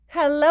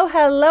Hello,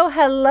 hello,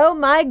 hello,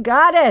 my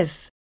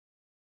goddess.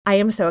 I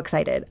am so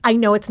excited. I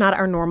know it's not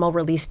our normal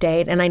release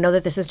date, and I know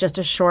that this is just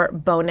a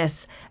short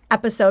bonus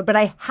episode, but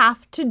I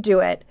have to do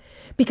it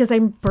because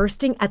I'm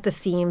bursting at the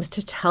seams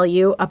to tell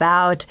you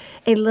about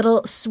a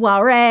little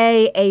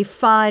soiree, a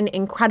fun,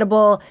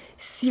 incredible,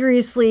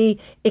 seriously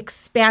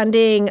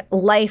expanding,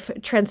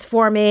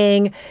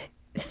 life-transforming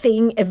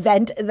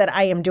event that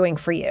I am doing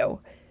for you.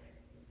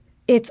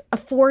 It's a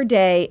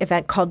 4-day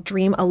event called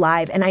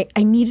DreamAlive, and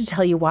I need to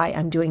tell you why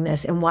I'm doing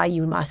this and why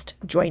you must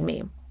join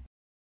me.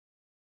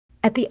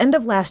 At the end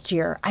of last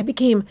year, I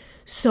became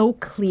so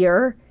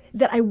clear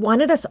that I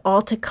wanted us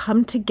all to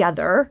come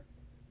together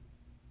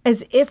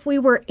as if we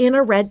were in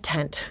a red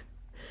tent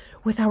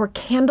with our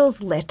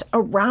candles lit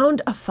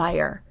around a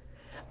fire,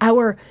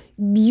 our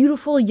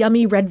beautiful,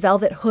 yummy red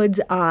velvet hoods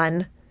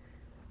on,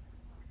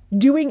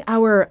 doing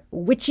our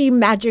witchy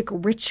magic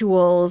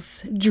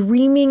rituals,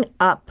 dreaming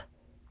up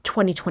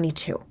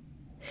 2022.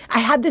 I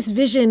had this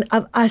vision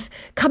of us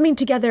coming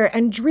together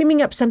and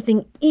dreaming up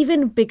something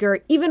even bigger,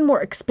 even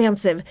more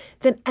expansive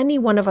than any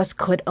one of us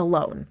could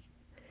alone.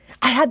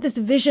 I had this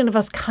vision of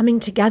us coming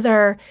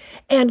together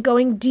and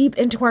going deep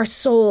into our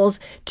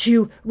souls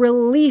to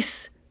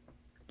release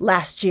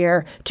last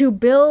year, to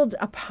build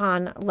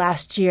upon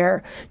last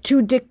year,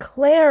 to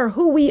declare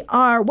who we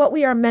are, what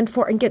we are meant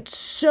for, and get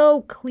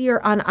so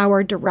clear on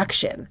our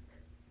direction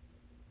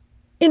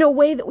in a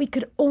way that we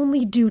could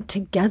only do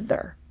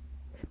together.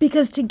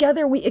 Because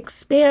together we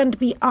expand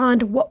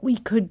beyond what we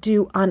could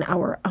do on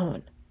our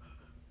own.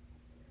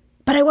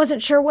 But I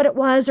wasn't sure what it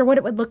was or what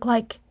it would look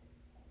like.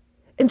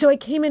 And so I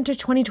came into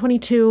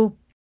 2022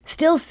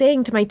 still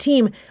saying to my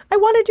team, I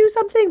want to do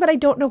something, but I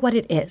don't know what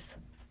it is.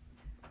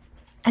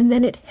 And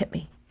then it hit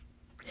me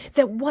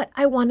that what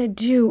I want to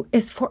do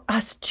is for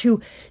us to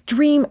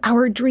dream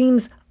our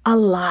dreams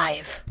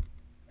alive.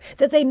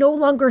 That they no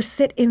longer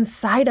sit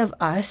inside of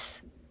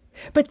us,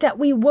 but that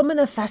we will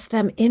manifest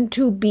them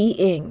into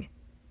being,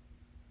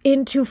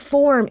 into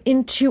form,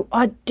 into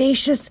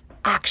audacious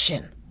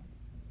action.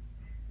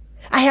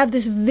 I have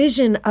this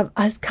vision of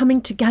us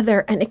coming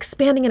together and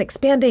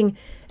expanding.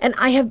 And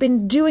I have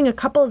been doing a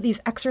couple of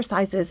these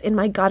exercises in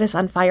my Goddess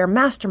on Fire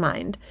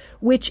Mastermind,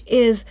 which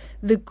is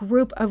the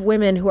group of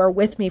women who are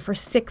with me for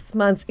 6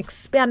 months,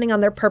 expanding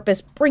on their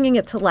purpose, bringing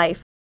it to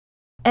life.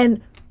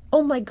 And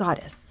oh my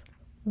goddess,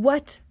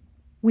 what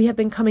we have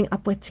been coming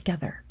up with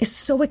together is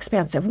so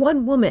expansive.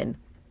 One woman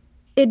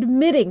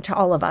admitting to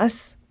all of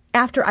us,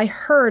 after I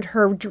heard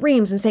her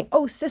dreams and saying,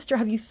 oh, sister,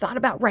 have you thought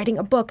about writing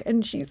a book?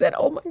 And she said,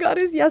 oh my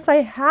goddess, yes, I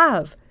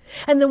have.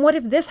 And then what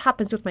if this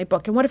happens with my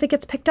book? And what if it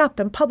gets picked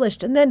up and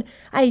published? And then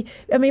I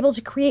am able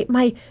to create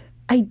my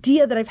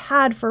idea that I've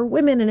had for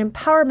women and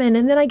empowerment.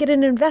 And then I get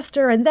an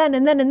investor and then.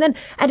 And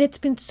it's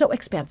been so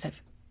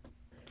expansive.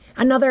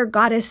 Another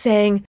goddess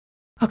saying,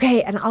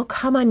 okay, and I'll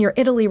come on your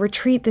Italy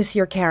retreat this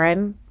year,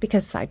 Karen,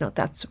 because side note,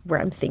 that's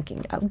where I'm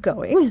thinking of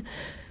going.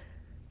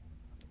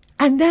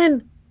 And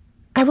then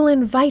I will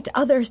invite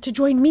others to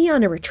join me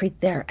on a retreat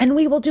there, and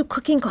we will do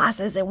cooking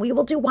classes and we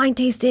will do wine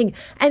tasting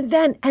and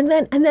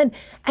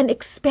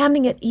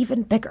expanding it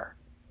even bigger.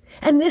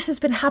 And this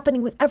has been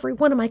happening with every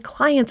one of my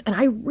clients. And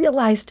I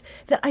realized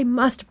that I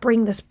must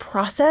bring this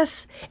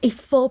process, a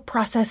full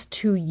process,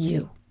 to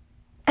you,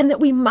 and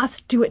that we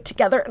must do it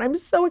together. And I'm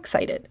so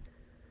excited.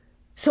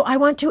 So I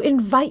want to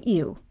invite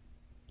you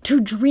to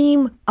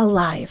dream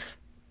alive.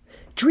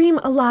 Dream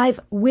alive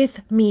with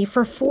me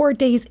for 4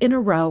 days in a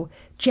row,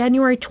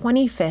 January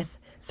 25th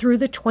through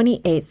the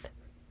 28th.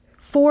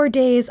 4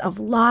 days of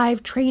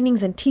live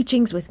trainings and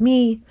teachings with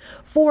me.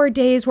 4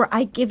 days where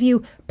I give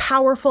you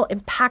powerful,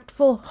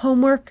 impactful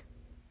homework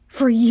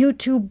for you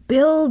to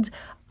build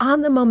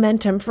on the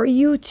momentum, for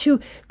you to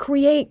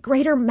create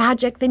greater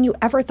magic than you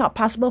ever thought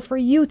possible, for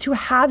you to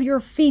have your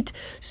feet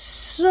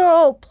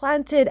so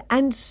planted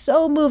and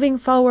so moving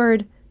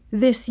forward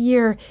this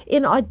year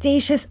in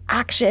audacious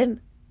action.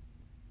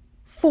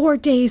 4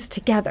 days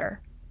together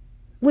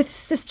with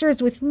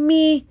sisters, with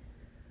me,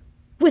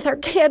 with our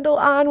candle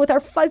on, with our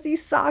fuzzy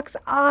socks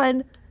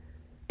on,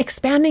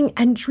 expanding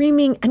and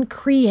dreaming and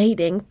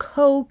creating,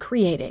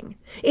 co-creating.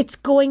 It's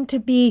going to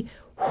be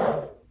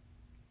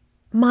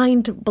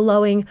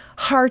mind-blowing,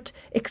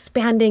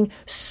 heart-expanding,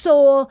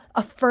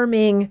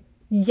 soul-affirming,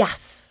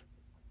 yes.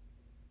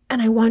 And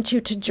I want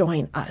you to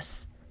join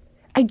us.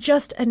 I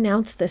just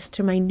announced this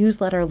to my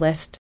newsletter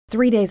list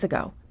 3 days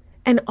ago.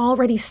 And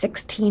already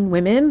 16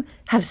 women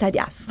have said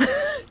yes.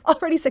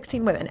 Already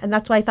 16 women. And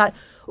that's why I thought,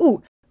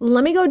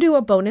 let me go do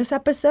a bonus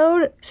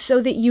episode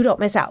so that you don't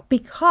miss out.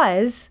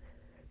 Because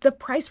the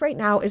price right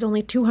now is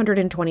only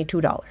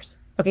 $222.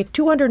 Okay,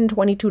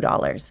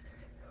 $222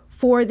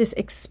 for this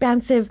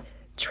expansive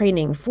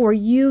training, for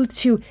you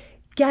to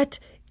get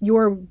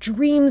your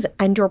dreams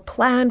and your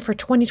plan for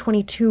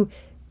 2022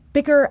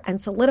 bigger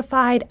and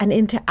solidified and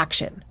into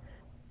action.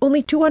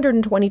 Only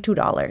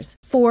 $222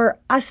 for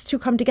us to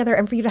come together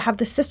and for you to have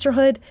the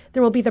sisterhood.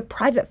 There will be the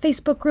private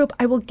Facebook group.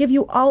 I will give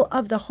you all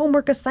of the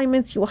homework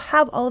assignments. You will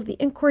have all of the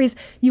inquiries.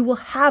 You will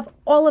have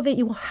all of it.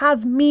 You will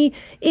have me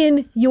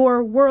in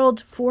your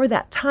world for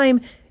that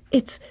time.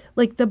 It's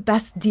like the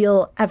best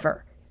deal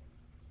ever.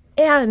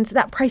 And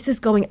that price is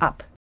going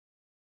up.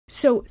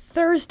 So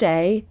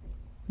Thursday,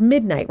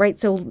 midnight, right?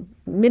 So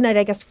midnight,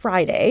 I guess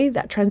Friday,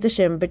 that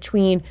transition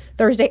between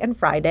Thursday and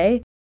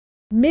Friday,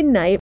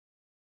 midnight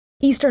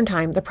Eastern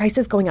time, the price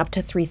is going up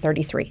to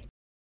 $333.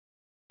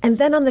 And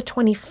then on the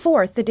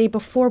 24th, the day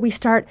before we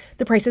start,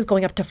 the price is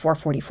going up to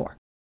 $444.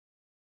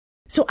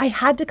 So I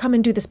had to come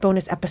and do this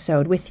bonus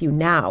episode with you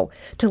now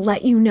to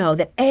let you know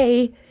that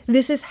A,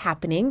 this is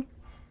happening.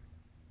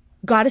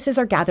 Goddesses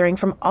are gathering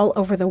from all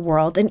over the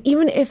world. And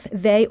even if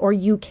they or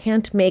you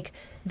can't make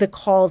the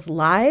calls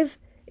live,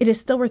 it is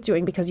still worth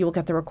doing because you will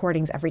get the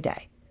recordings every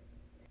day.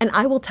 And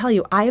I will tell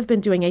you, I have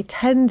been doing a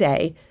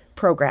 10-day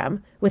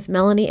program with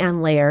Melanie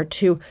Ann Layer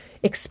to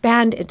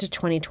expand into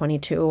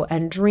 2022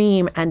 and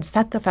dream and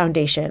set the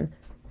foundation.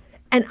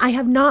 And I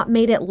have not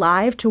made it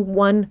live to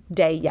one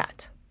day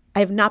yet. I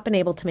have not been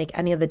able to make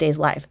any of the days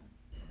live.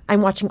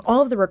 I'm watching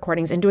all of the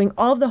recordings and doing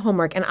all of the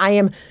homework, and I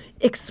am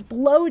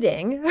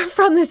exploding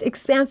from this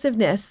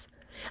expansiveness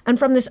and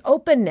from this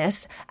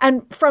openness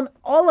and from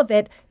all of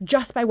it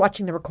just by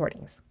watching the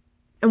recordings.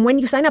 And when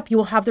you sign up, you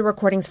will have the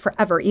recordings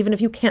forever, even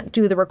if you can't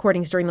do the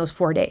recordings during those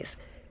 4 days.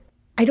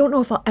 I don't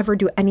know if I'll ever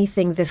do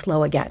anything this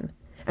low again.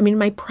 I mean,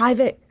 my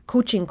private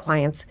coaching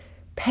clients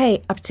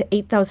pay up to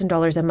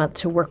 $8,000 a month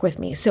to work with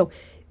me. So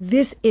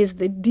this is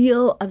the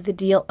deal of the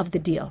deal of the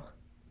deal.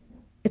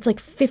 It's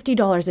like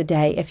 $50 a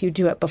day if you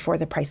do it before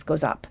the price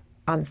goes up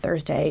on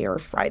Thursday or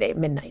Friday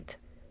midnight.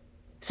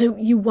 So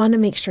you want to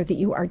make sure that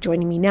you are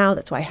joining me now.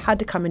 That's why I had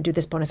to come and do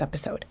this bonus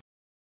episode.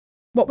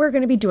 What we're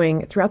going to be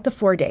doing throughout the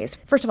 4 days,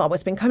 first of all,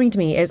 what's been coming to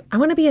me is I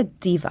want to be a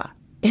diva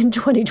in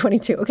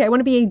 2022. Okay, I want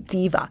to be a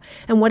diva.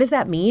 And what does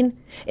that mean?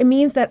 It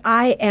means that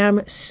I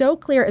am so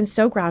clear and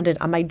so grounded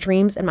on my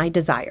dreams and my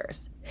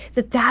desires,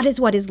 that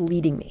is what is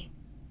leading me.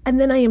 And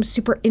then I am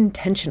super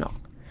intentional,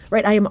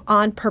 right? I am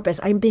on purpose.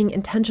 I'm being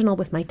intentional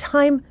with my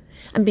time.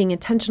 I'm being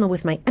intentional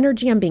with my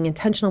energy. I'm being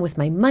intentional with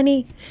my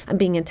money. I'm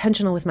being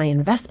intentional with my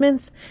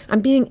investments.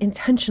 I'm being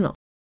intentional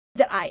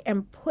that I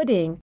am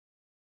putting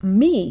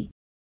me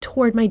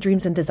toward my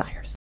dreams and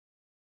desires.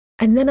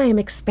 And then I am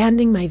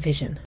expanding my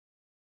vision.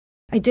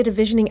 I did a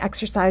visioning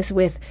exercise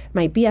with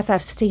my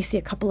BFF Stacy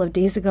a couple of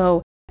days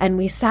ago, and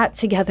we sat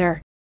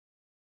together,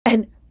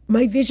 and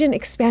my vision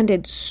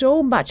expanded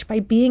so much by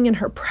being in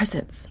her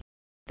presence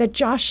that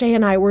Josh Shea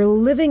and I were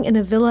living in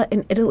a villa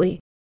in Italy.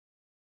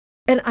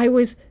 And I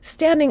was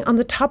standing on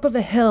the top of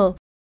a hill,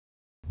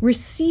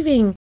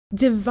 receiving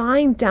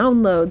divine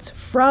downloads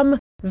from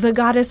the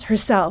goddess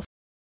herself.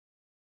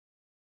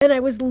 And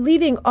I was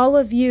leading all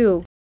of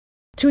you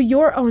to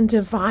your own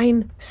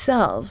divine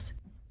selves,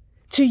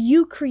 to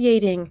you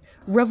creating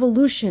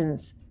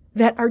revolutions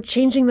that are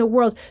changing the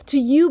world, to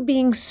you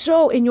being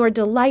so in your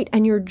delight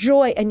and your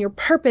joy and your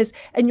purpose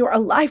and your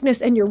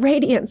aliveness and your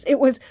radiance. It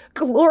was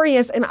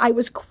glorious, and I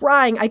was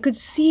crying. I could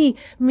see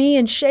me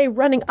and Shay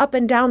running up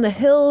and down the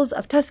hills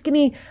of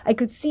Tuscany. I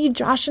could see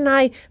Josh and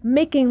I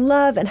making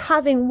love and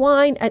having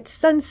wine at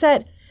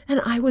sunset, and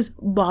I was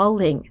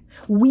bawling,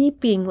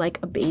 weeping like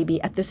a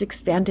baby at this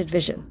expanded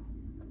vision.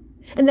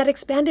 And that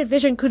expanded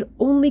vision could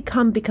only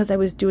come because I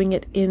was doing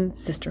it in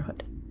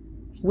sisterhood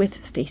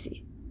with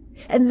Stacy.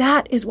 And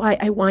that is why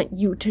I want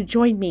you to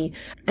join me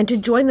and to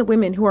join the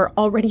women who are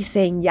already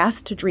saying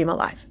yes to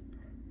DreamAlive.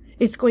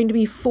 It's going to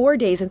be 4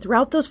 days. And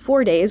throughout those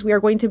 4 days, we are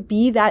going to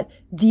be that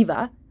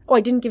diva. Oh,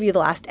 I didn't give you the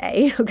last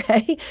A.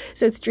 Okay.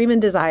 So it's dream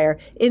and desire,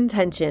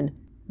 intention,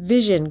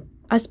 vision,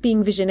 us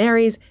being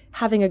visionaries,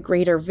 having a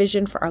greater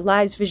vision for our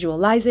lives,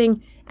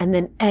 visualizing, and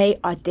then A,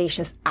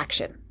 audacious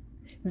action.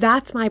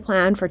 That's my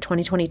plan for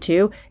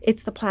 2022.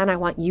 It's the plan I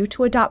want you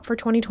to adopt for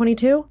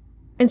 2022.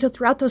 And so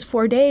throughout those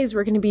 4 days,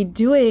 we're going to be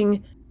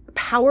doing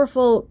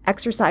powerful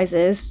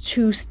exercises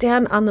to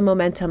stand on the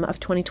momentum of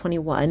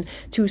 2021,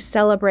 to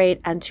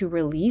celebrate and to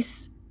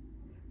release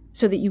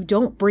so that you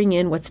don't bring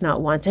in what's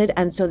not wanted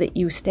and so that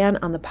you stand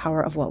on the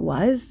power of what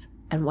was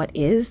and what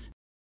is.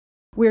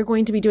 We're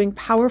going to be doing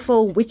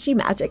powerful witchy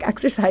magic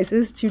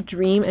exercises to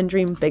dream and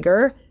dream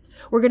bigger.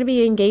 We're going to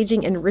be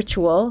engaging in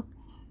ritual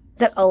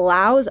that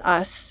allows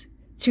us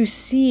to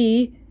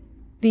see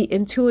the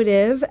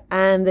intuitive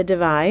and the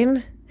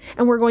divine.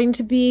 And we're going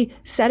to be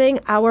setting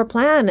our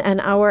plan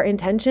and our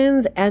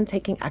intentions and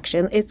taking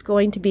action. It's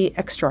going to be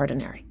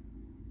extraordinary.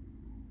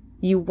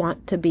 You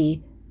want to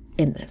be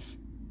in this.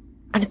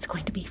 And it's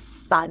going to be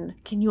fun.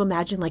 Can you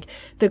imagine like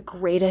the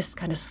greatest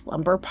kind of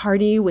slumber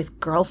party with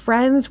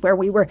girlfriends where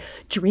we were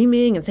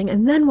dreaming and saying,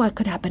 and then what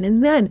could happen?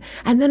 And then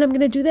I'm going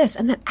to do this.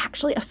 And then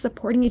actually us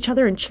supporting each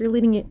other and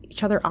cheerleading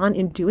each other on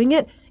in doing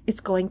it. It's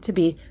going to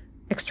be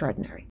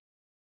extraordinary.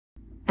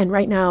 And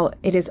right now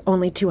it is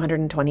only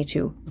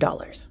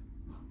 $222.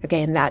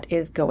 Okay. And that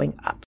is going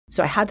up.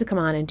 So I had to come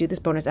on and do this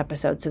bonus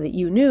episode so that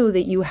you knew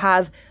that you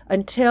have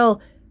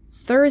until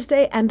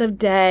Thursday, end of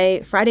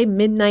day, Friday,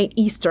 midnight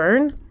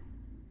Eastern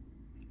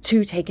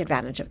to take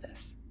advantage of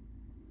this.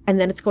 And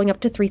then it's going up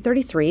to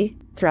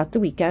 $333 throughout the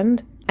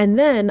weekend. And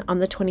then on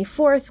the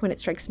 24th, when it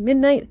strikes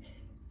midnight,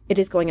 it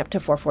is going up to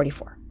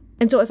 $444.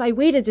 And so if I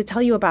waited to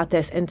tell you about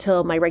this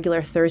until my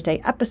regular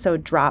Thursday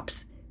episode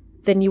drops,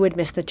 then you would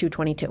miss the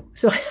 222.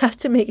 So I have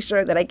to make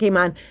sure that I came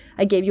on,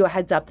 I gave you a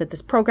heads up that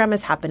this program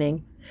is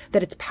happening,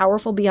 that it's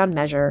powerful beyond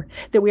measure,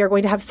 that we are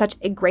going to have such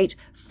a great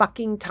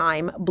fucking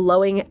time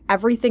blowing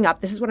everything up.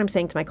 This is what I'm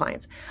saying to my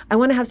clients. I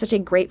want to have such a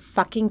great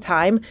fucking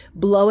time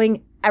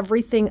blowing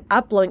everything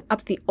up, blowing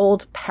up the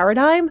old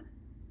paradigm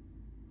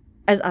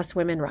as us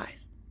women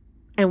rise.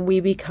 And we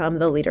become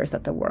the leaders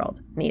that the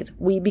world needs.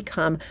 We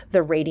become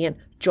the radiant,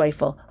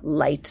 joyful,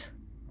 light,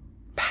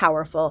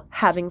 powerful,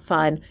 having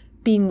fun,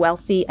 being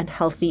wealthy and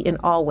healthy in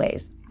all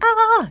ways.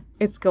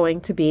 It's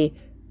going to be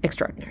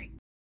extraordinary.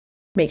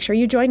 Make sure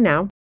you join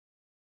now.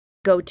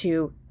 Go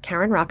to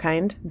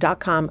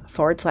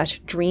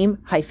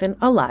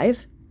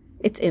KarenRockhind.com/dream-alive.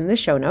 It's in the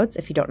show notes.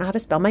 If you don't know how to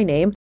spell my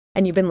name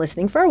and you've been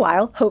listening for a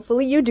while,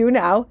 hopefully you do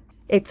now.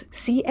 It's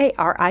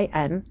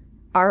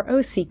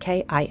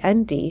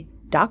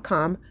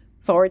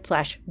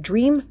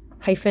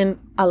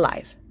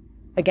KarenRockhind.com/dream-alive.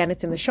 Again,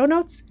 it's in the show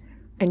notes,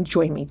 and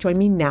join me. Join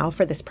me now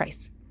for this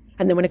price.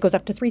 And then when it goes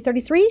up to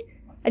 $333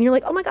 and you're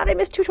like, oh my God, I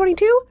missed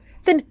 $222,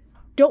 then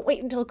don't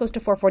wait until it goes to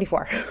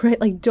 $444,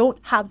 right? Like, don't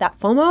have that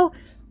FOMO.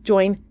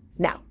 Join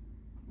now.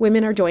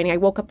 Women are joining. I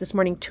woke up this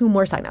morning, 2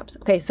 more signups.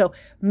 Okay. So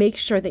make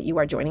sure that you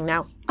are joining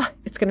now.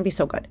 It's going to be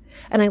so good.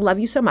 And I love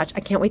you so much.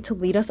 I can't wait to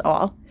lead us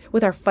all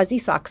with our fuzzy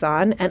socks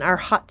on and our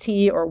hot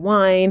tea or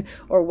wine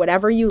or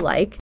whatever you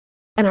like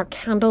and our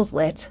candles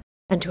lit,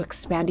 and to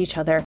expand each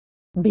other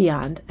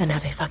beyond and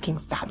have a fucking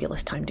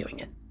fabulous time doing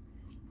it.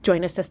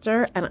 Join us,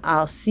 sister, and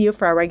I'll see you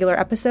for our regular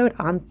episode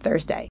on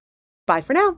Thursday. Bye for now.